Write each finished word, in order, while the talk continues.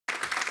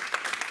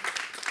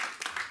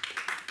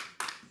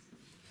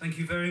Thank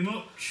you very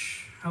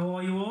much. How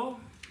are you all?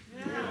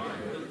 Yeah.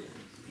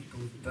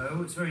 People of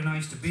Bow, it's very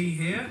nice to be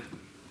here.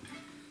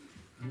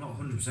 I'm not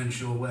 100%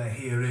 sure where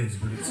here is,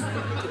 but it's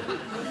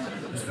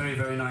very,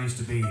 very nice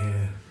to be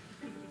here.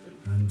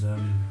 And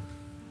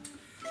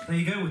there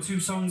you go, we're 2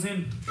 songs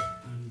in.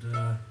 And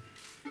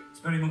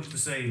it's very much the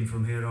same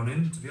from here on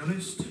in, to be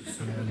honest. So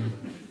if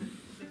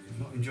you've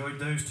not enjoyed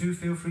those 2,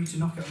 feel free to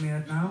knock it on the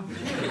head now.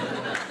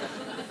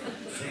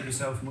 Save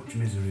yourself much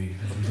misery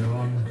as we go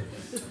on.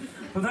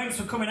 Well, thanks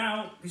for coming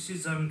out. This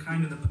is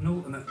kind of the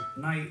penultimate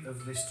night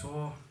of this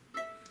tour.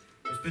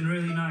 It's been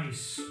really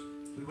nice.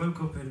 We woke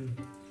up in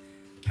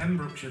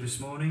Pembrokeshire this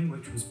morning,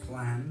 which was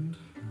planned.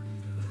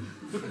 And,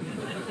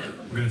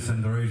 we're going to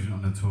send our agent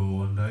on a tour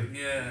one day.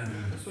 Yeah,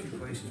 there's a few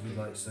places we'd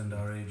like to send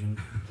our agent.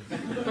 At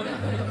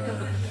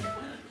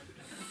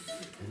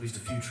least a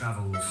few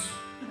travels.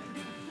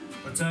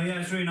 But yeah,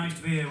 it's really nice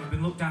to be here. We've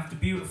been looked after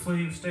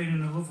beautifully. We've stayed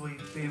in a lovely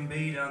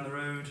B&B down the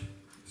road.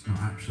 It's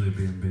not actually a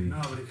B&B.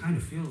 No, but it kind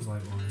of feels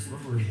like one. It's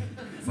lovely.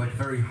 It's like a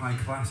very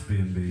high-class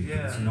B&B, yeah.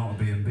 But it's not a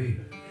B&B.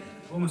 It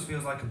almost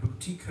feels like a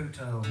boutique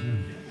hotel.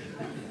 Mm.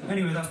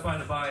 Anyway, that's by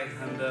the by,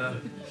 and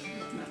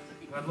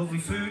we had lovely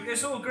food.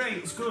 It's all great,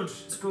 it's good,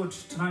 it's good.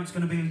 Tonight's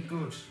going to be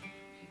good.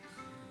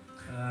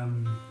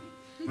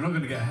 We're not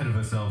going to get ahead of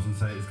ourselves and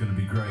say it's going to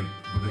be great,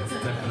 but it's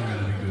definitely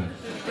going to be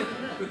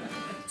good.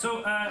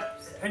 So,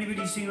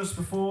 anybody seen us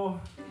before?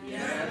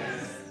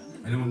 Yes.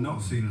 Anyone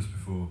not seen us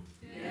before?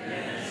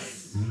 Yes.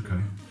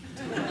 Okay.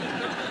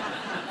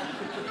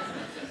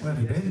 Where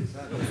have you been?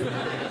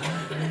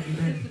 Where have you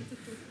been?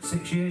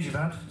 6 years you've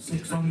had?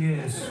 6 long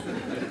years.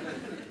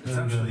 It's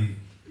actually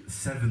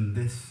 7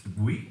 this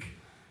week.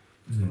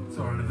 Is it? It's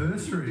our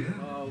anniversary, yeah?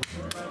 Oh.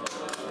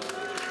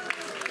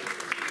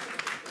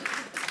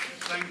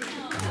 Thank you.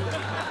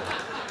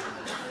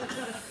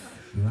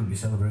 We won't be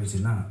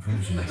celebrating that, I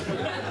promise you.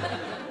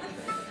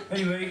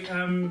 Anyway,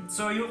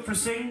 so are you up for a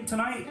sing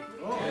tonight?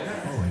 Oh,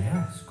 yeah. Oh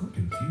yes, good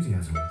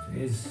enthusiasm.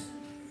 It is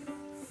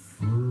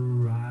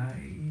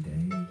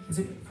Friday. Is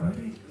it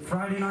Friday?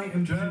 Friday night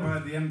in Judging by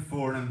Bow. the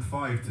M4 and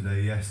M5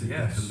 today, yes, it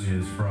Yes. definitely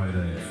is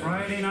Friday.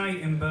 Friday night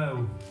in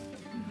Bow.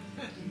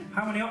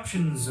 How many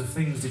options of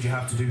things did you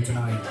have to do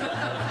tonight?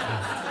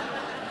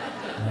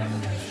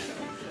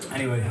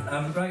 Anyway,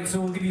 right, so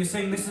we'll give you a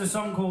sing. This is a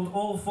song called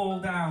All Fall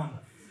Down.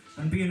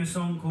 And being a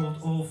song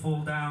called All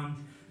Fall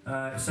Down,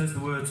 it says the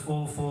words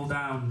all fall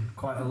down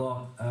quite a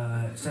lot.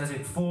 It says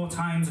it 4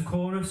 times a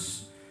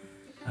chorus,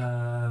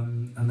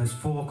 and there's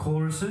 4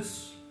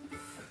 choruses.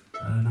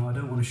 Now I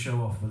don't want to show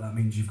off, but that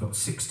means you've got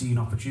 16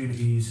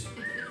 opportunities to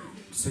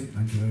sing,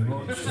 thank you very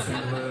much, to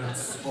sing the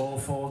words all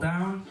fall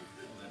down.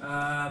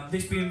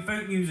 This being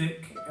folk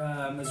music,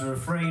 there's a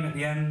refrain at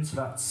the end, so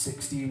that's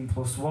 16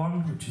 plus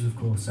 1, which is of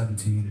course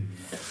 17.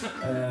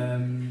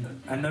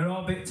 And there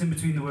are bits in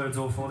between the words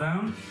all fall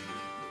down,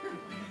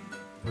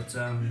 but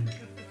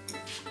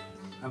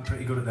I'm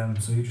pretty good at them,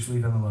 so you just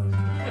leave them alone.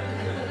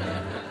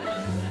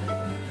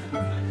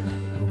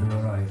 We'll be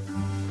alright. Do you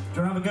want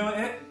to have a go at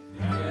it?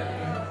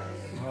 Yeah.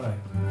 Alright.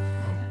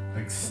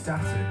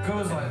 Ecstatic.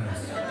 Goes like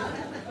this.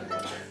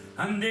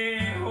 And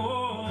they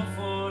all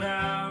fall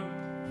down.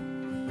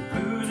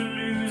 Blues are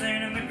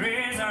losing and the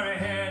greys are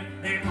ahead.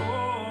 They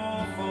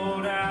all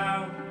fall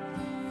down.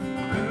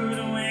 Blues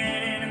are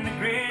winning and the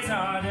greys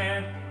are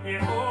dead. They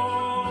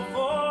all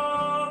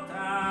fall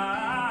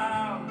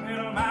down.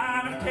 Little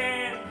man of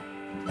 10.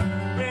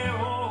 They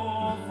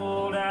all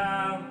fall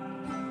down.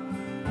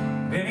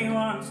 Benny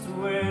wants to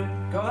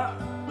win. Go up.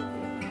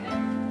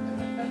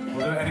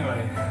 We'll do it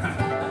anyway.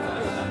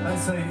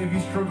 Let's say if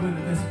you're struggling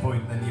at this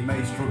point, then you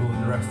may struggle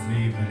in the rest of the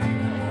evening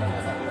even more.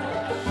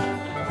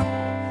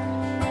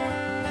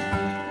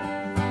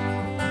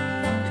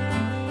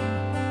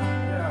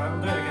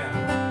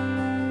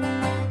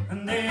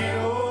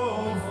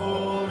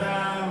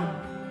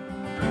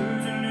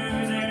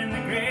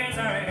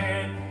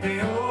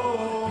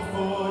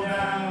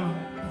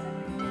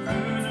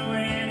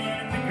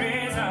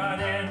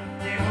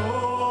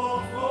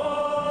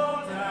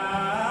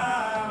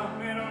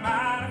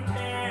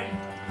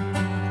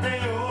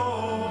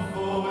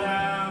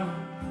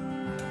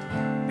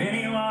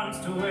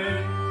 To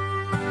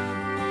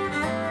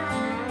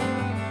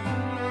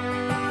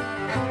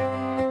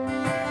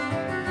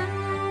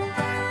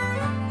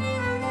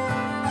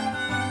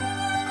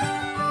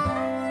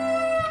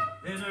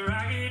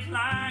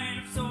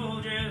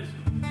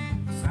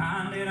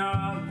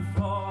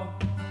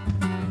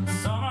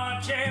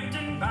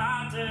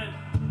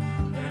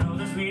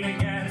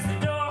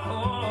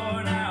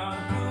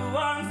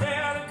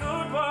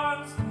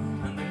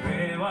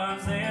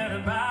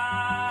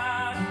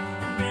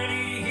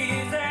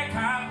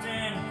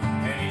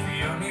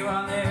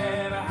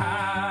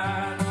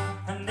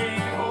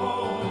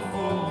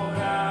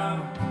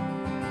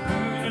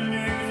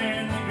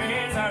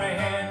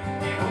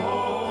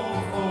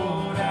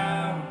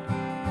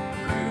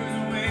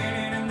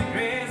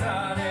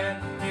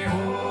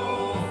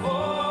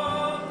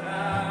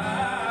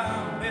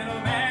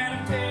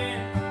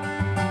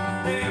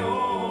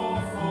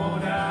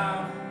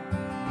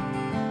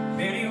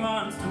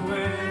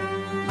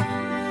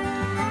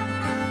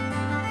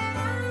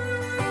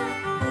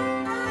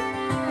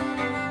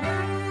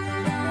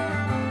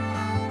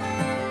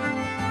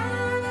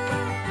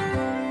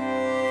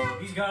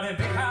got a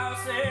big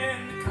house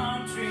in the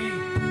country,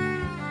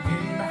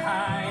 hidden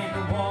behind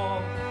a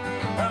wall,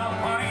 well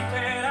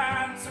appointed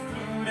and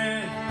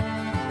secluded,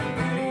 and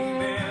Billy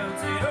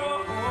built it.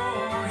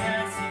 Oh,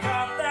 yes, he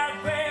got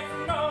that way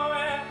from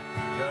nowhere,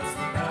 just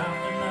look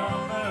after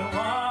number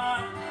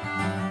one.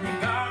 You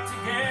got to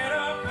get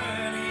up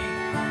early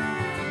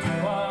to do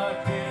what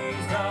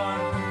Billy's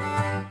done,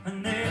 and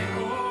they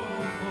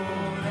all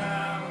fall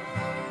down,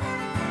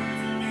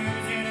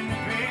 losing in the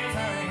grace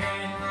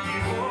ahead. They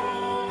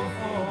all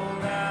fall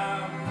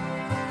down,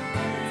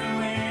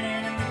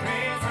 winning in the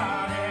grace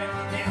ahead.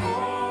 They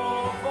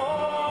all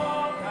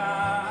fall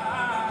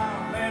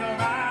down, little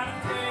man of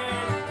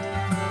dead.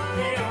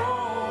 They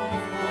all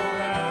fall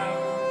down,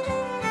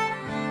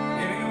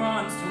 Billy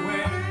wants to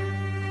win.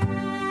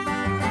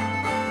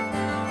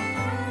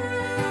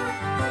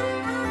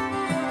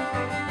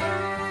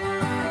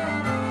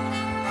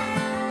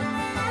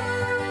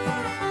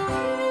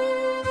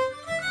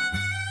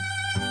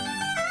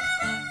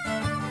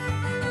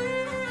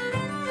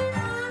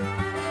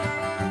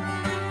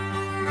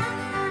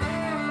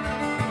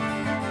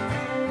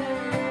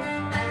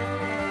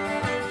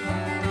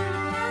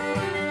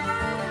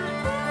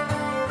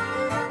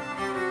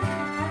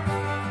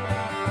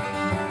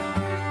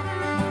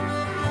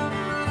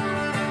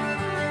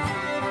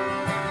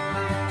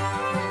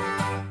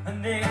 And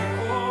they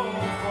all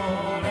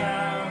fall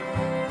down,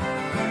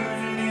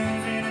 losing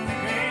in the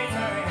grace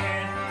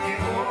ahead. They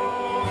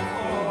all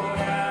fall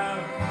down,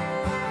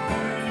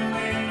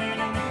 winning in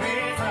the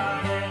grace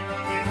ahead.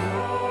 They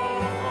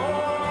all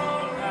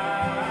fall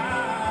down,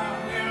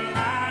 little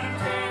man of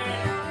dead.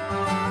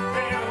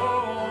 They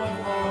all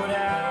fall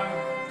down,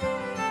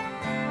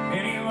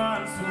 and he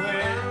wants to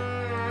win.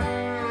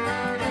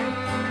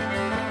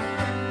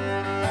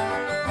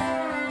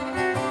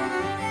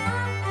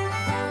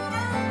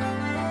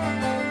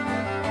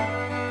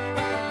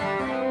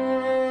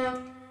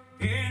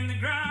 In the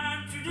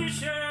grand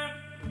tradition,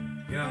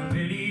 young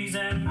Billy's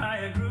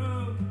empire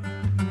grew.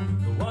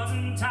 There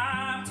wasn't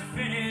time to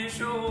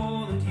finish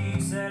all that he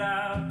set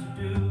out